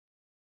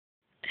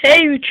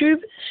Hey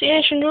YouTube,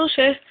 CN Rose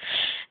here,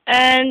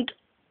 and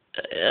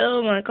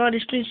oh my god,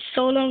 it's been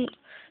so long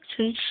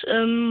since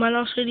my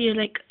last video,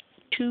 like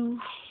 2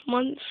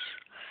 months,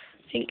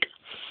 I think.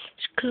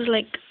 It's 'cause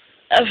like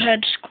I've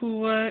had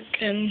schoolwork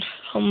and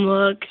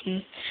homework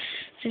and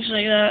things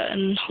like that,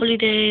 and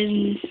holidays,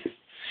 and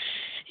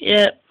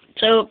yeah.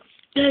 So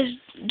guys,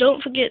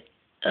 don't forget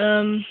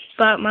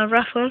about my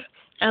raffle.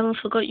 I haven't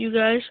forgot you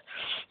guys.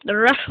 The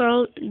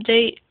raffle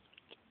date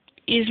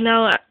is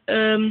now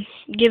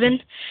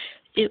given.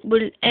 It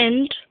will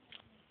end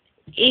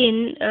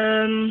in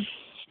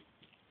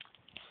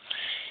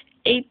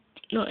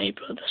not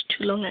April, that's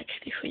too long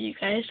actually for you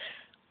guys.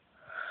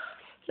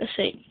 Let's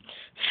say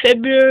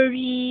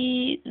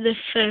February the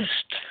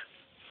 1st.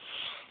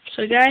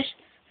 So guys,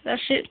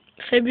 that's it.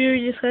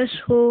 February the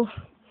 1st will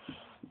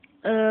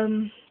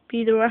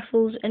be the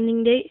raffle's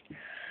ending date.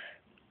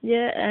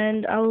 Yeah,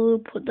 and I will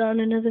put that on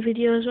another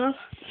video as well.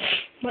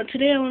 But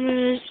today I want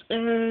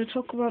to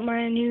talk about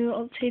my new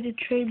updated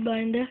trade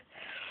binder.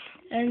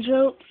 And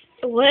so,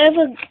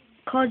 whatever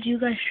cards you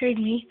guys trade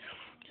me,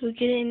 you'll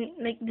get in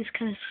like this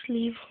kind of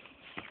sleeve.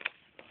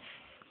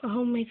 A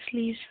homemade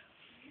sleeves.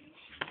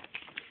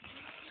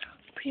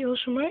 Pretty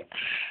awesome, right?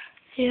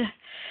 Yeah.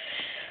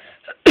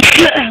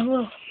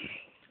 Well,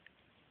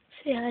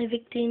 say hi,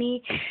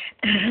 Victini.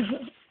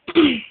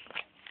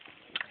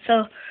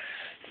 So,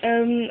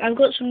 I've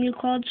got some new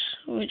cards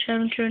which I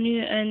haven't shown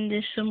you, and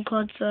there's some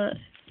cards that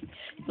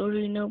you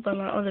already know by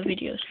my other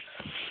videos.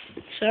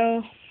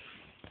 So,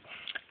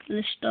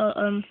 let's start.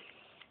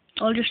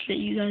 I'll just let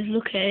you guys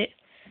look at it.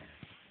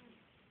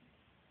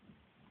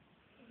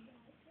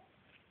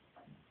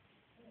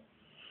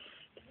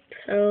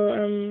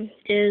 So,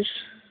 there's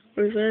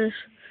reverse,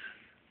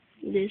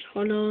 there's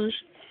holos,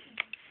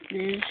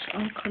 there's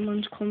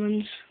uncommons,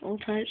 commons, all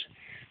types.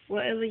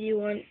 Whatever you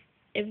want,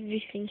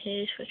 everything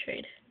here is for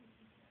trade.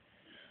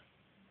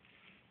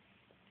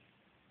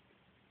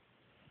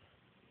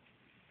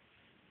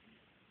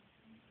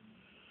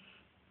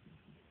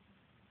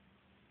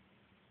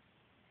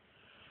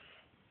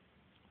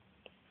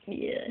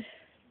 Yeah,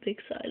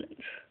 big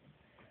silence.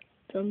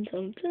 Dum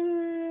dum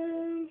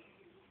dum.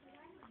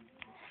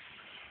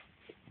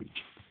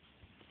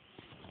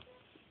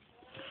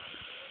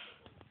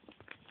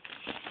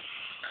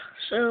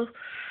 So,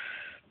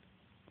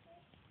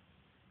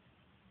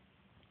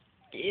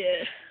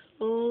 yeah,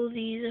 all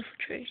these are for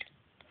trade.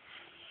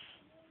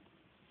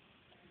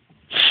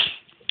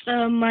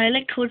 My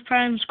Electrode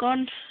Prime's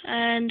gone,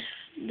 and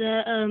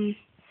the,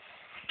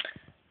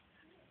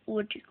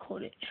 what do you call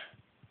it?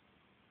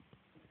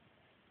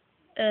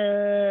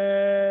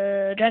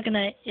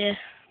 Dragonite, yeah,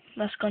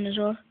 that's gone as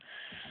well.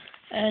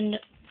 And,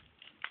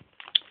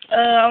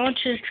 I want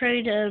to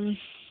trade,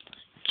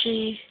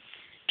 J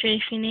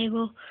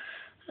Finable,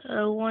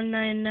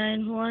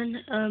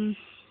 1991,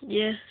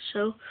 yeah,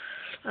 so,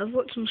 I've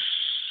got some,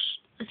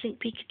 I think,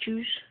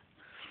 Pikachus.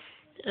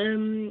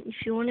 If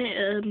you want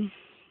it,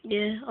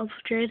 yeah, up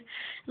for trade.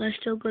 And I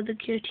still got the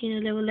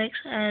Giratina level X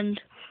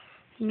and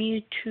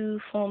Mewtwo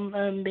from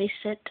base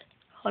set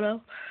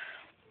Holo.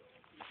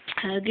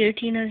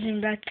 Giratina's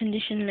in bad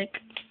condition,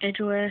 like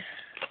edgeware,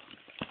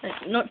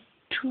 like not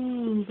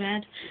too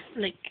bad,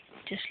 like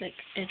just like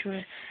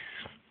edgeware.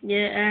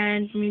 Yeah,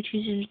 and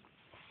Mewtwo's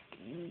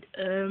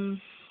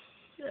in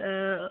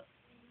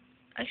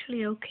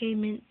actually okay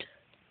mint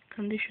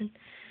condition.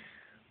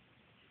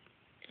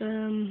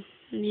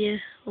 Yeah,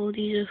 all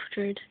these are for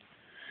trade.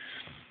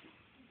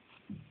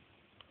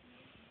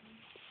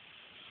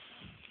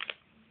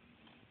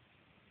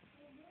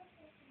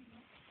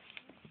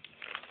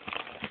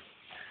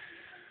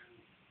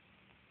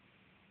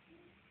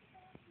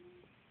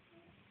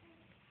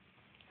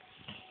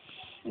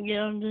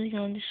 Yeah, I'm doing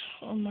on this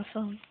on my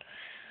phone,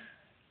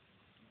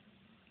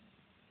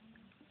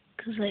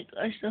 cause like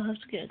I still have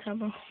to get a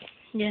camera.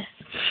 Yeah.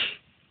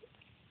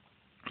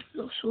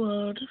 Lost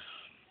World,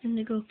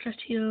 Indigo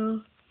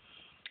Plateau,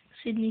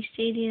 Sydney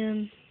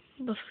Stadium,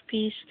 Buffer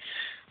Piece.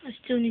 I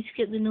still need to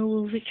get the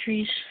Noble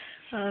Victories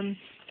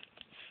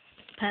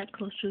pack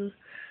or two.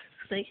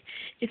 Like,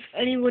 if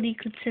anybody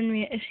could send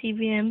me an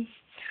FCBM,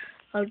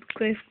 I would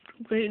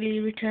greatly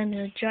return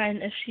a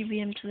giant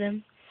FCBM to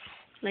them.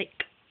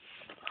 Like,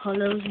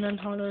 holos,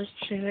 non-holos,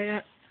 things like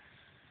that.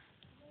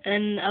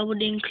 And I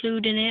would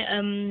include in it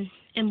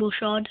Embo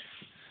Shard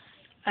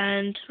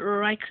and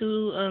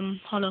Raikou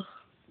holo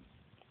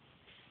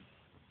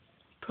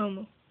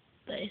promo,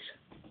 that is.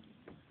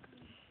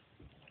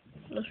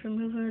 Lost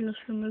remover,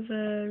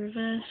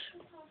 reverse.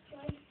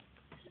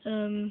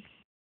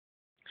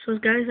 So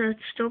guys, I had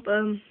to stop,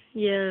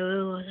 yeah,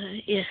 where was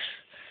I? Yes.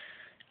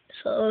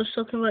 So I was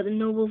talking about the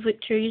Noble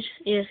Victories.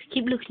 Yes,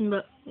 keep looking,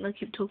 but I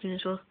keep talking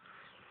as well.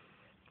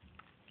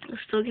 I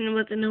was talking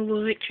about the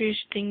Noble Victories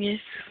thing, yeah.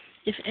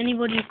 If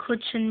anybody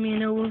could send me a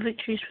Noble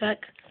Victories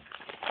pack,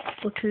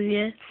 or two,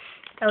 yeah,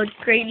 I would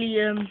greatly,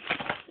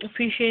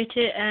 appreciate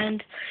it,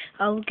 and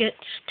I'll get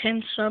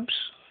 10 subs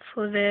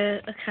for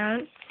their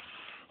account.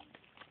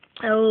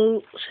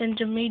 I'll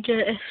send a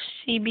major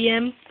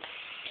FCBM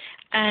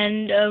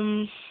and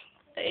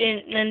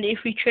and if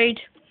we trade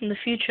in the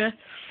future,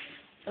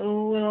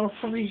 we'll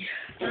probably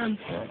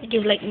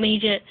give like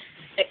major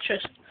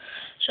extras.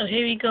 So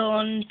here we go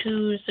on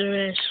to the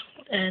rares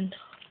and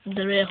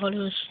the rare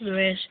holos, the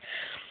rares.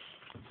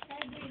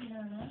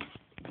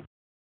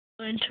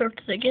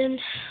 Interrupted again.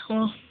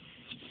 Well,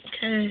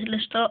 okay,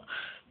 let's start.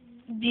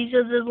 These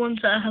are the ones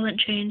that I haven't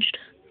changed.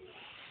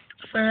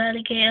 For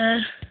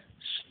alligator,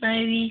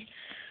 snivy,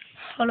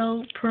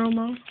 holo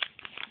promo.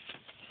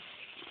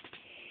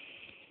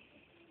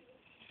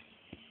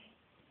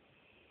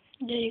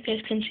 Yeah, you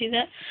guys can see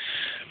that.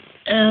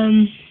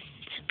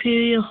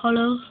 Superior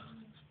holo.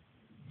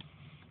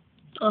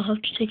 I'll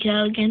have to take it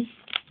out again.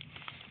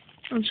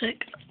 One sec.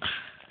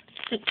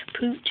 Like to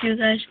prove to you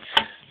guys,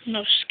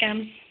 not a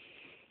scam.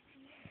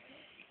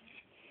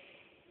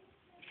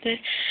 Okay.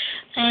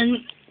 And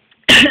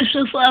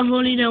so far I've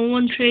only done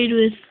one trade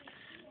with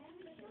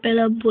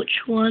Bella Butch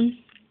 1. You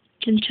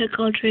can check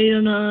our trade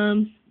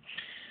on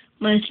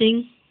my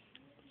thing,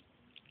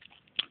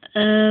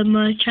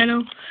 my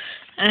channel,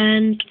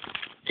 and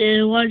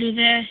while you're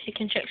there you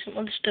can check some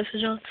other stuff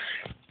as well.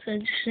 So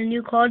this is a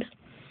new card,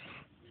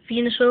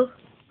 Virizion.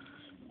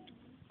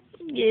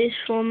 It's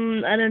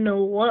from I don't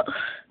know what.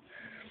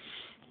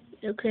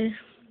 Okay.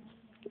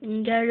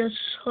 Gyarados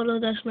Holo,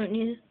 that's not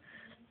new.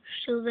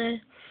 Still there.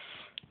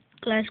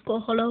 Glasgow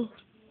Holo.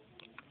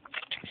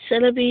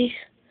 Celebi,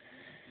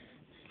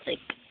 like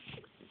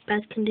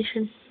bad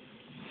condition.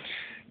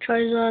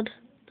 Charizard,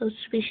 those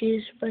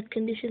species, bad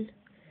condition.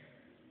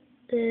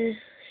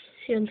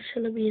 See on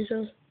Celebi as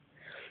well.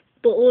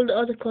 But all the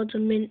other cards are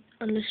mint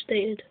unless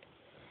stated.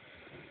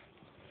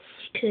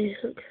 Okay,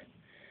 look.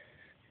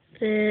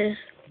 There.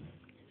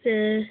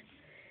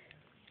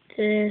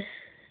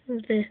 But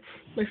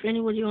if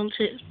anybody wants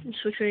it, it's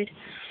for trade.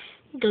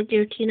 Got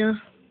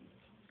Giratina.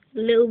 A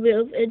little bit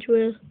of edge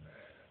wear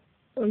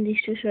on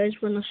these two sides,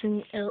 but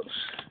nothing else.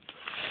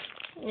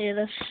 Yeah,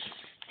 that's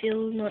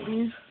still not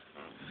new.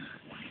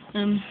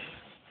 A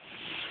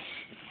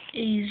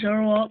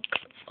Zoroark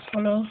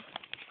Holo.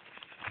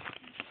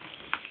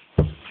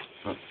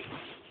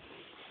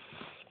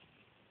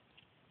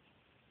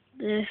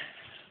 There.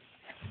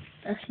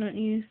 That's not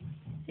new.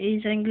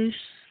 A Zangoose.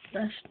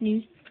 That's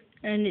new.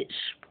 And it's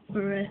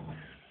rare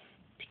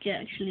to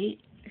get actually,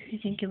 if you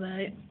think about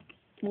it.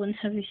 Once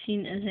have you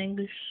seen a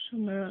Zangoose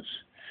somewhere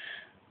else?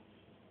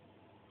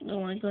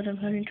 Oh my god, I'm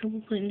having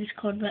trouble putting this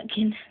card back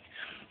in.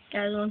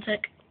 Guys, one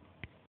sec.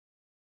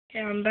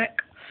 Okay, I'm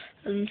back.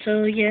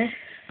 So yeah,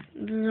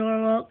 the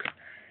Zoroark,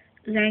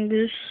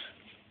 Zangoose,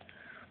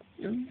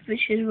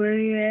 which is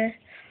very rare.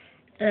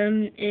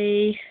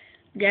 A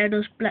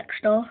Gyarados Black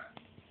Star.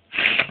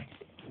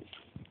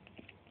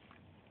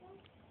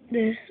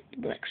 There's the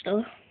Black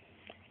Star.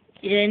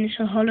 Yeah, and it's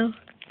a holo.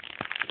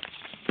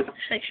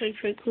 It's actually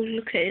pretty cool to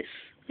look at. It's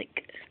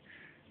like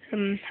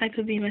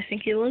Hyper Beam, I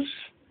think it was.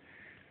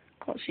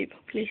 Can't see it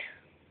properly.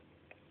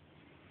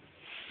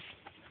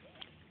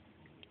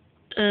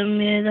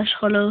 Yeah, that's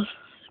holo.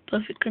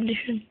 Perfect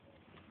condition.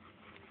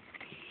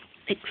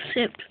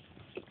 Except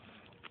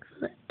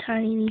that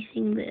tiny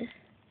thing there.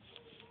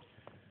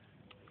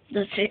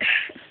 That's it.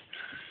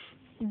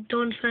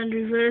 Dawn Fan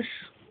Reverse.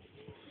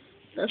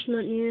 That's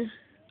not new.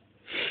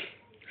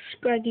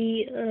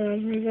 Scraggy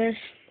Reverse.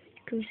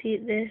 You can see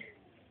it there.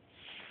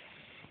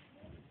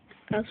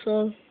 That's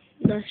all.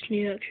 That's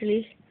new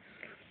actually.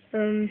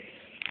 Okay,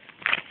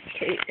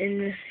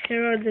 and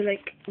here are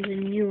the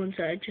new ones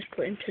that I just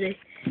put in today.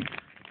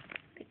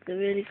 Like the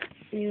really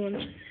new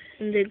ones,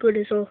 and they're good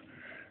as well.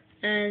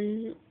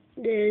 And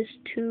there's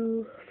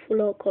 2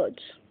 full art cards.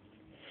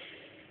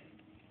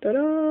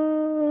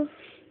 Ta-da!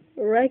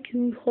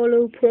 Terrakion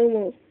Holo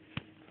promo.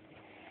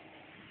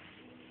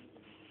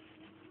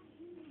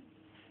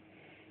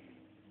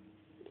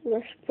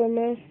 That's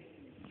promo.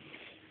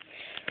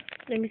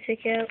 Let me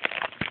take it out.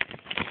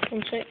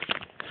 One sec.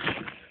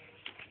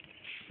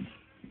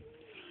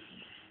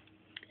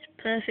 It's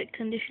perfect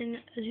condition,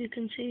 as you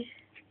can see.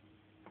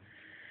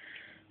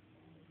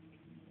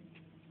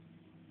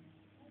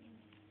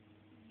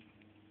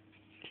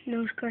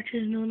 No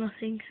scratches, no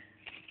nothing.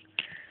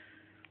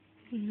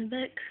 In the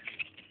back.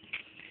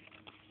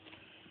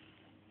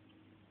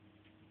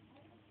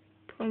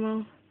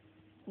 Promo.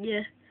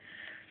 Yeah.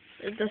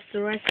 That's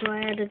the right one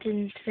I added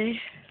in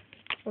today.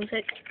 One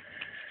sec.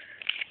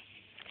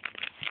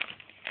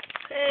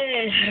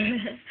 Hey.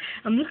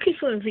 I'm looking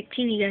for a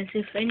Victini, guys.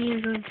 If any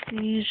of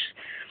you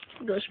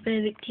got a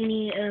spare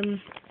Victini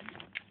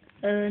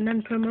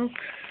non-promo,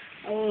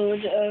 I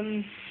would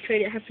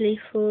trade it happily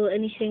for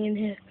anything in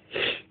here.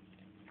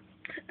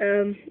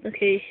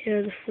 Okay, here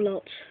are the full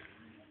arts.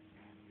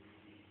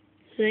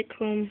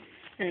 Zekrom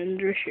and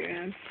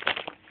Reshiram.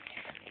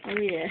 Oh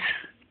yeah.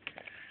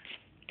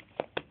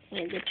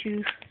 Yeah, the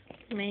 2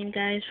 main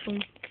guys from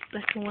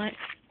Black and White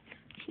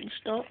from the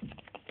start.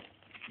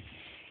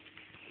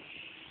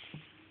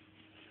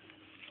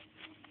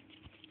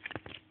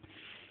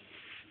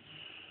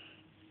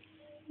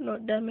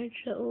 Not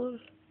damaged at all.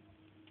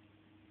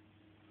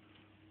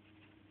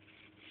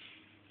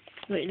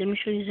 Wait, let me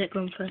show you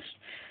Zekrom first.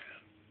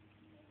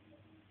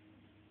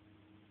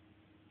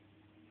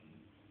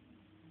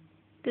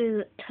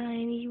 There's a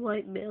tiny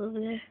white bit over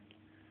there.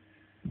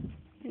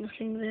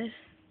 Nothing there.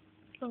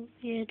 Along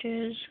the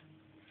edges.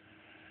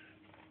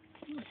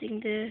 Nothing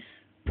there.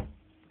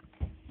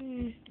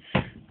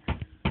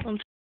 On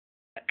the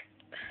back.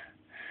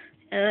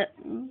 That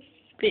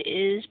bit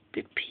is a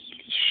bit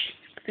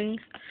peelish thing.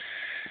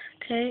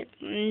 Okay,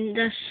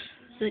 that's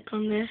like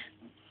on there.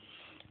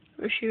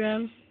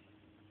 Reshiram.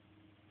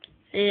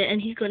 Yeah,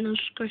 and he's got no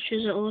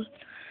scratches at all.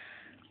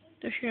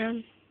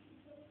 Reshiram.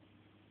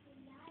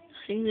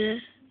 Nothing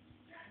there.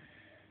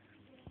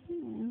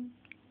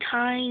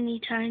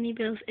 Tiny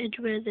bit of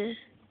edgeware there.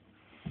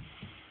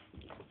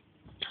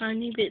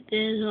 Tiny bit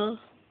there as well.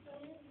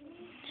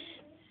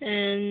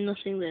 And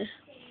nothing there.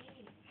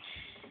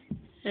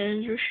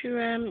 And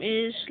Reshiram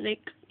is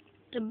like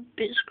a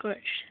bit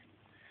scratched.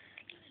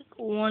 Like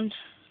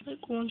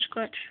one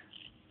scratch.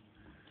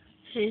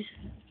 Here,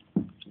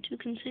 you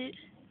can see it.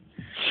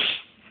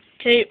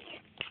 Okay,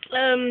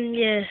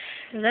 yeah,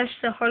 that's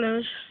the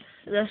holos.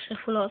 That's the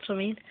full arts, I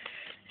mean.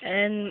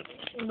 And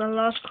the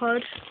last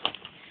card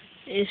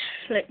is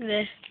like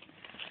this.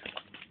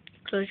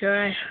 Close your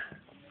eye.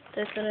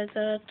 Da, da,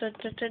 da, da,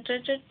 da, da, da,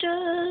 da,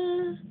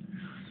 da.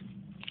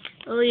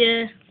 Oh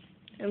yeah,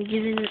 I'm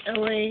giving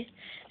away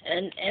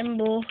an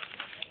Embo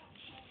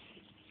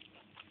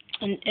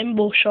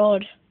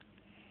shard.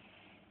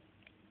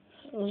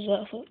 What was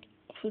that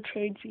for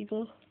trade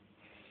people?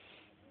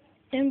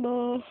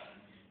 Embo,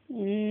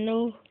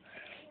 no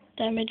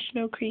damage,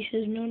 no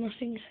creases, no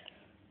nothing.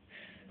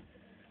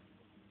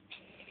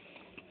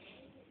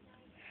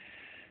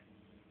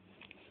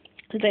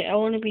 Cause I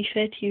want to be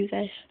fair to you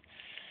guys.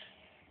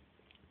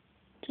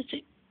 That's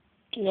it.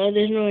 No,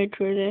 there's no edge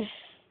right there. As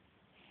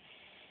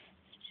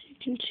you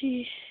can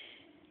see,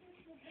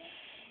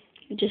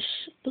 it just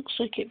looks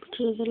like it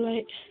because of the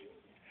light.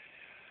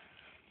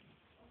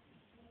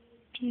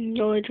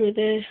 No edge right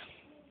there.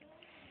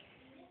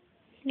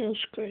 No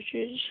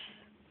scratches.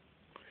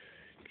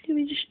 Let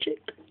me just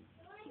check.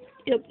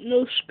 Yep,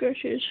 no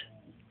scratches.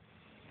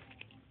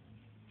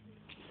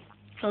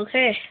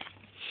 Okay.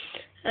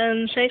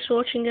 Thanks for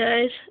watching,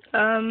 guys.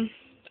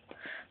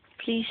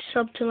 Please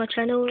sub to my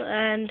channel,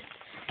 and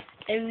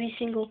every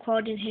single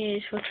card in here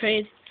is for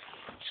trade.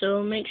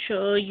 So make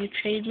sure you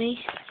trade me,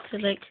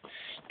 because like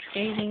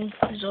trading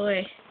is the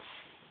way.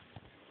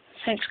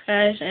 Thanks,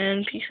 guys,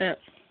 and peace out.